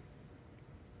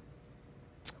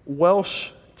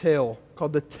Welsh tale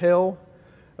called the Tale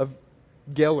of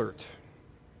Gellert.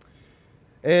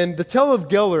 And the Tale of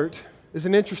Gellert is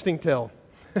an interesting tale.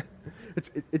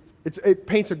 It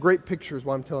paints a great picture is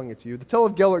why I'm telling it to you. The Tale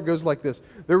of Gellert goes like this.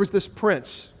 There was this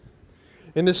prince,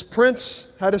 and this prince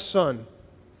had a son.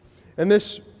 And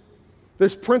this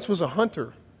prince was a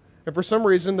hunter. And for some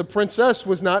reason, the princess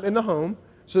was not in the home,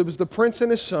 so it was the prince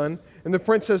and his son. And the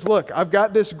prince says, look, I've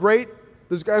got this great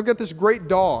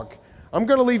dog. I'm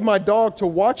going to leave my dog to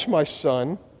watch my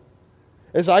son,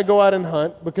 as I go out and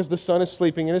hunt because the son is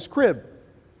sleeping in his crib.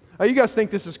 Now, you guys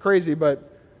think this is crazy, but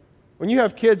when you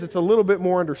have kids, it's a little bit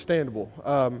more understandable.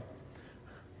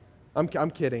 I'm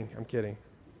kidding. I'm kidding.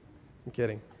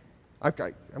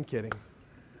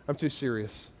 I'm too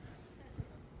serious.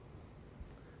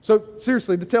 So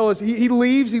seriously, the tale is he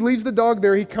leaves the dog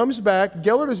there. He comes back.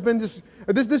 Gellert has been this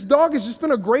dog has just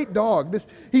been a great dog.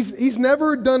 He's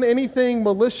never done anything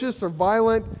malicious or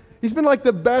violent. He's been like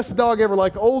the best dog ever,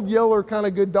 like old Yeller kind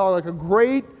of good dog, like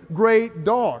a great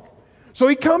dog. So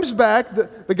he comes back,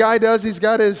 the guy does, he's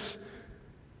got his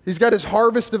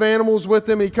harvest of animals with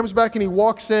him, and he comes back and he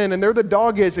walks in, and there the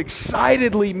dog is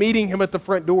excitedly meeting him at the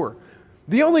front door.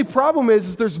 The only problem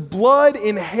is there's blood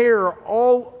and hair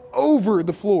all over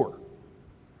the floor.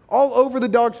 All over the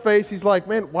dog's face. He's like,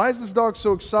 man, why is this dog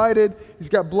so excited? He's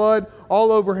got blood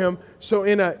all over him. So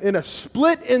in a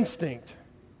split instinct,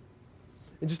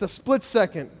 in just a split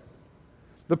second,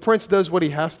 the prince does what he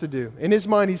has to do. In his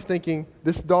mind, he's thinking,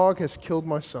 this dog has killed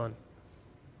my son.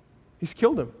 He's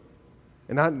killed him.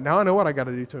 And now I know what I got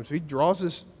to do to him. So he draws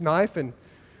his knife and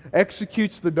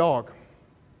executes the dog.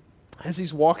 As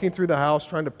he's walking through the house,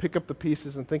 trying to pick up the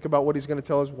pieces and think about what he's going to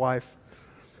tell his wife,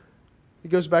 he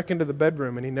goes back into the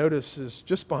bedroom and he notices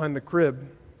just behind the crib,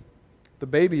 the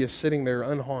baby is sitting there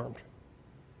unharmed.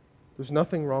 There's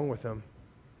nothing wrong with him.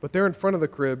 But there in front of the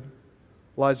crib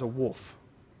lies a wolf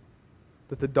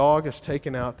that the dog has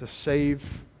taken out to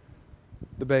save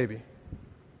the baby.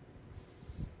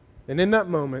 And in that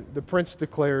moment, the prince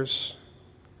declares,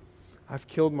 I've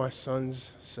killed my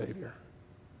son's Savior.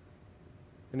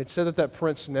 And it said that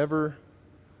prince never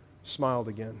smiled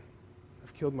again.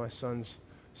 I've killed my son's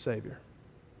Savior.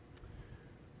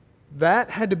 That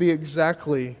had to be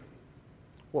exactly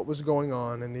what was going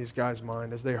on in these guys'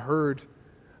 mind as they heard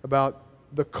about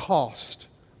the cost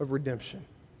of redemption.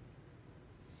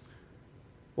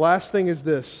 Last thing is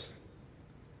this,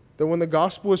 that when the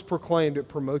gospel is proclaimed, it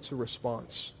promotes a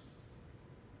response.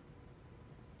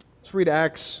 Let's read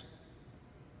Acts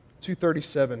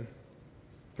 2:37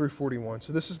 through 41.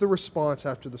 So this is the response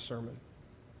after the sermon.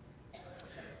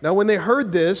 Now when they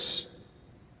heard this,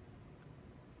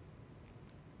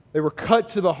 they were cut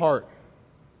to the heart.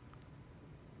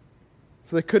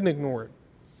 So they couldn't ignore it.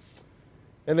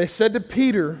 And they said to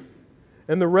Peter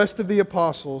and the rest of the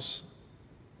apostles,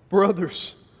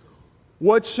 brothers,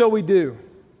 what shall we do?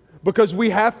 Because we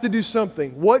have to do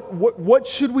something. What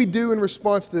should we do in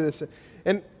response to this?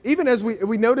 And even as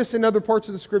we notice in other parts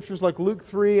of the scriptures like Luke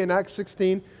 3 and Acts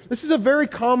 16, this is a very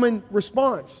common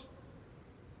response.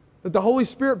 That the Holy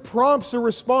Spirit prompts a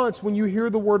response when you hear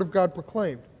the word of God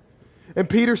proclaimed. And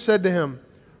Peter said to him,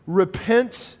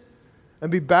 repent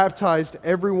and be baptized,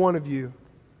 every one of you,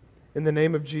 in the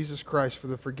name of Jesus Christ for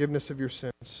the forgiveness of your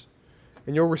sins.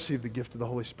 And you'll receive the gift of the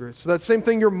Holy Spirit. So that same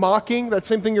thing you're mocking, that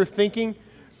same thing you're thinking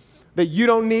that you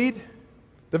don't need,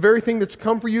 the very thing that's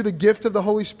come for you, the gift of the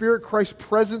Holy Spirit, Christ's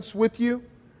presence with you,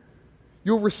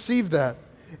 you'll receive that.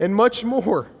 And much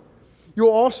more. You'll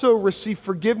also receive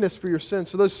forgiveness for your sins.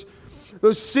 So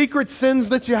those secret sins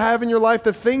that you have in your life,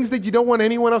 the things that you don't want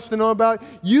anyone else to know about,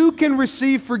 you can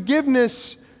receive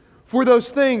forgiveness for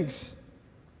those things.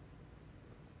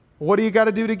 What do you got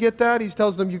to do to get that? He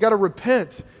tells them, you got to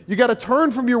repent. You got to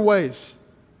turn from your ways.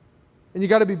 And you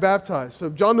got to be baptized. So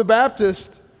John the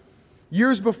Baptist,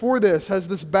 years before this, has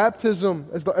this baptism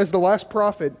as the last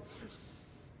prophet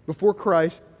before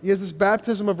Christ. He has this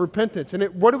baptism of repentance. And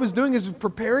what it was doing is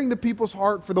preparing the people's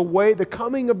heart for the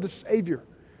coming of the Savior.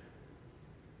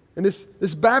 And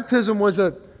this baptism was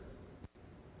a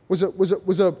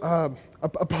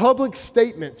public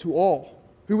statement to all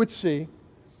who would see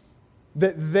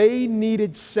that they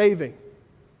needed saving.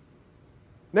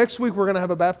 Next week we're going to have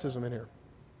a baptism in here.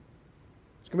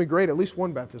 It's going to be great, at least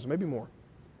one baptism, maybe more.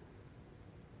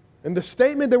 And the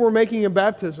statement that we're making in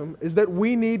baptism is that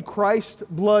we need Christ's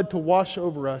blood to wash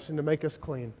over us and to make us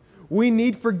clean. We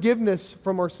need forgiveness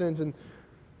from our sins. And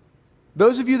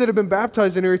those of you that have been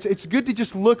baptized in here, it's good to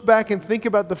just look back and think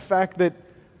about the fact that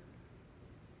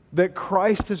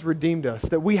Christ has redeemed us,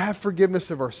 that we have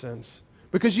forgiveness of our sins.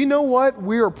 Because you know what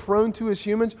we are prone to as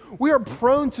humans? We are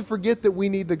prone to forget that we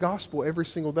need the gospel every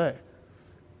single day.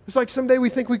 It's like someday we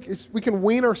think we can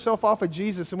wean ourselves off of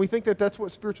Jesus, and we think that that's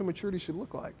what spiritual maturity should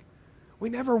look like. We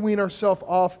never wean ourselves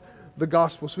off the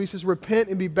gospel. So he says, repent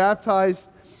and be baptized,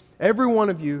 every one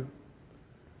of you,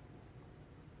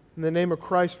 in the name of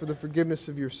Christ for the forgiveness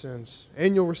of your sins,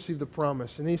 and you'll receive the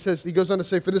promise. And he goes on to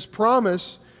say, for this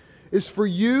promise is for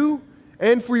you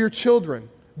and for your children,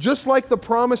 just like the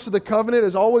promise of the covenant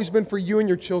has always been for you and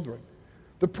your children.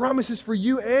 The promise is for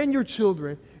you and your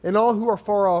children and all who are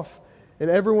far off and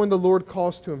everyone the Lord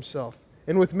calls to himself.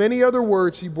 And with many other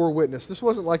words, he bore witness. This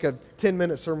wasn't like a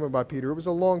 10-minute sermon by Peter. It was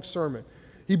a long sermon.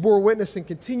 He bore witness and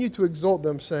continued to exhort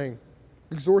them, saying,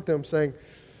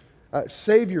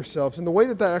 save yourselves. And the way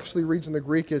that actually reads in the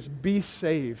Greek is, be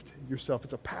saved yourself.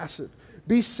 It's a passive.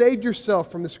 Be saved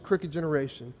yourself from this crooked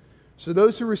generation. So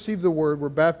those who received the word were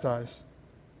baptized.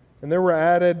 And there were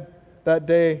added that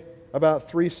day about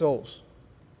 3 souls.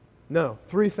 No,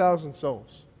 3,000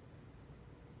 souls.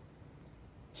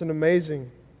 It's an amazing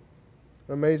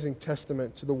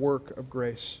testament to the work of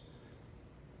grace.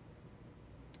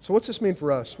 So what's this mean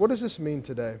for us? What does this mean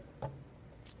today?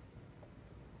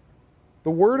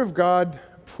 The Word of God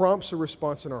prompts a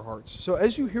response in our hearts. So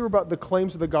as you hear about the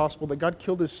claims of the gospel that God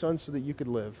killed His Son so that you could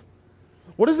live,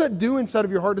 what does that do inside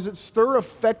of your heart? Does it stir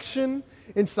affection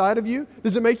inside of you?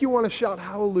 Does it make you want to shout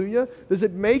hallelujah? Does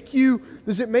it make you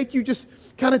just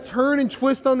kind of turn and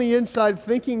twist on the inside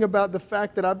thinking about the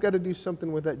fact that I've got to do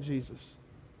something with that Jesus?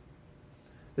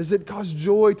 Does it cause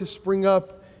joy to spring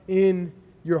up in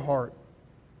your heart?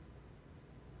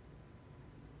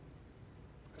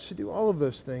 It should do all of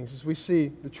those things as we see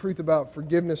the truth about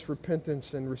forgiveness,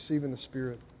 repentance, and receiving the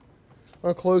Spirit. I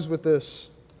want to close with this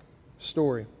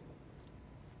story.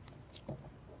 And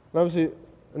obviously,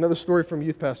 another story from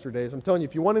youth pastor days. I'm telling you,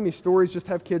 if you want any stories, just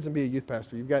have kids and be a youth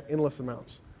pastor. You've got endless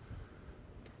amounts.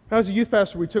 As a youth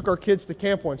pastor, we took our kids to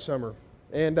camp one summer.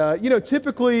 And,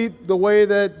 typically the way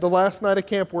that the last night of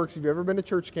camp works, if you've ever been to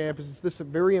church camp, is it's this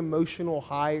very emotional,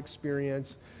 high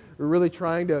experience. We're really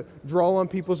trying to draw on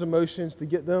people's emotions to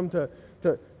get them to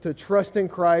trust in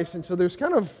Christ. And so there's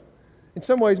kind of, in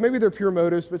some ways, maybe they're pure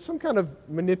motives, but some kind of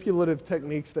manipulative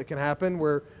techniques that can happen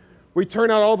where we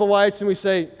turn out all the lights and we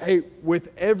say, hey, with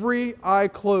every eye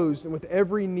closed and with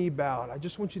every knee bowed, I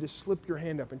just want you to slip your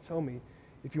hand up and tell me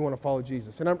if you want to follow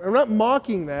Jesus. And I'm not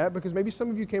mocking that, because maybe some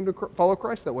of you came to follow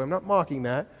Christ that way. I'm not mocking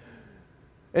that.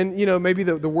 And, maybe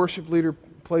the worship leader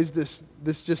plays this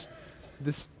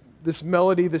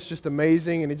melody that's just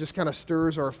amazing, and it just kind of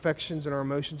stirs our affections and our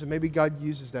emotions, and maybe God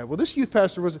uses that. Well, this youth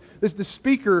pastor the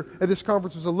speaker at this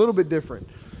conference was a little bit different.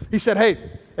 He said, hey,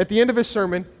 at the end of his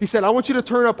sermon, he said, I want you to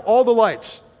turn up all the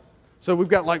lights. So we've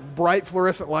got like bright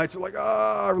fluorescent lights.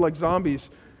 We're like zombies.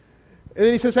 And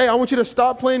then he says, hey, I want you to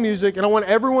stop playing music, and I want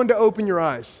everyone to open your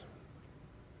eyes.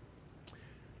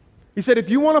 He said, if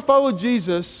you want to follow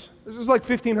Jesus, there's like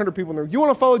 1,500 people in there. If you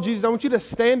want to follow Jesus, I want you to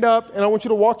stand up, and I want you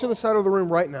to walk to the side of the room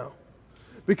right now.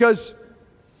 Because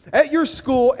at your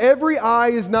school, every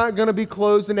eye is not going to be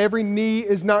closed, and every knee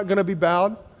is not going to be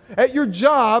bowed. At your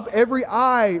job, every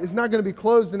eye is not going to be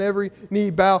closed and every knee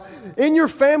bowed. In your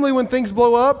family, when things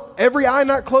blow up, every eye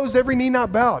not closed, every knee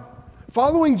not bowed.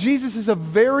 Following Jesus is a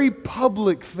very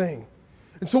public thing.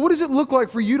 And so what does it look like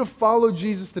for you to follow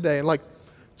Jesus today? And like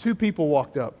 2 people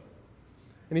walked up.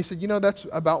 And he said, that's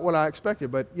about what I expected.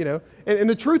 But, and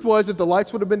the truth was, if the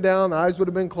lights would have been down, the eyes would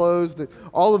have been closed, that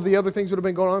all of the other things would have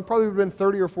been going on, probably would have been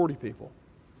 30 or 40 people.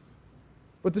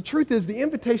 But the truth is, the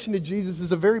invitation to Jesus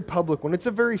is a very public one. It's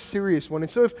a very serious one.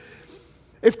 And so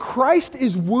if Christ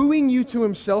is wooing you to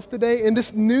Himself today, and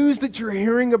this news that you're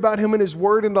hearing about Him and His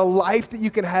Word and the life that you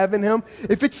can have in Him,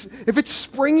 if it's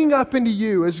springing up into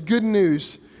you as good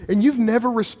news, and you've never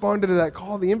responded to that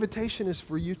call, the invitation is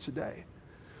for you today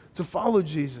to follow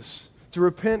Jesus, to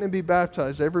repent and be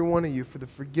baptized, every one of you, for the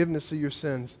forgiveness of your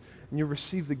sins, and you'll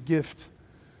receive the gift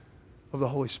of the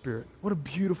Holy Spirit. What a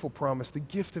beautiful promise, the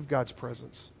gift of God's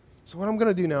presence. So what I'm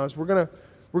going to do now is we're going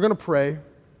to pray,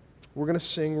 we're going to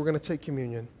sing, we're going to take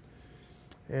communion.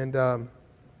 And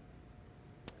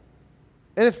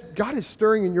if God is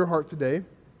stirring in your heart today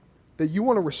that you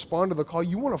want to respond to the call,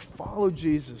 you want to follow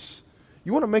Jesus,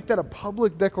 you want to make that a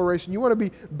public declaration, you want to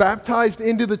be baptized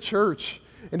into the church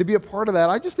and to be a part of that,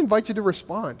 I just invite you to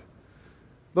respond.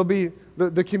 There'll be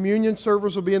the communion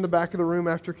servers will be in the back of the room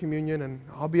after communion, and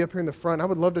I'll be up here in the front. I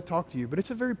would love to talk to you, but it's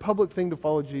a very public thing to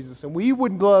follow Jesus, and we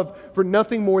would love for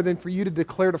nothing more than for you to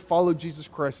declare to follow Jesus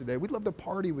Christ today. We'd love to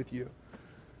party with you,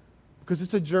 because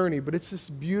it's a journey, but it's this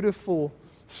beautiful,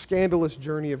 scandalous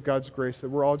journey of God's grace that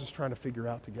we're all just trying to figure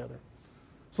out together.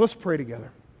 So let's pray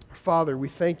together. Father, we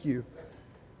thank you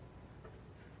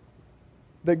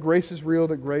that grace is real,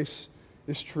 that grace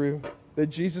is true, that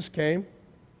Jesus came,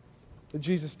 that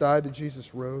Jesus died, that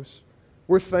Jesus rose.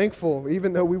 We're thankful,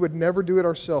 even though we would never do it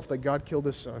ourselves, that God killed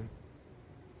His Son.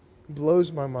 It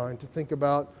blows my mind to think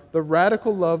about the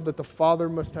radical love that the Father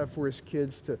must have for His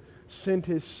kids to send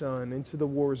His Son into the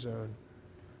war zone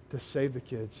to save the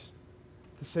kids,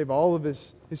 to save all of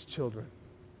His children.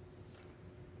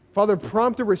 Father,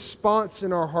 prompt a response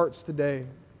in our hearts today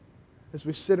as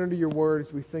we sit under your word,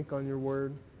 as we think on your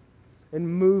word, and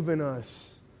move in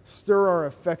us, stir our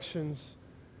affections,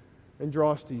 and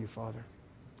draw us to you, Father.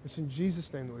 It's in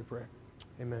Jesus' name that we pray.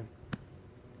 Amen.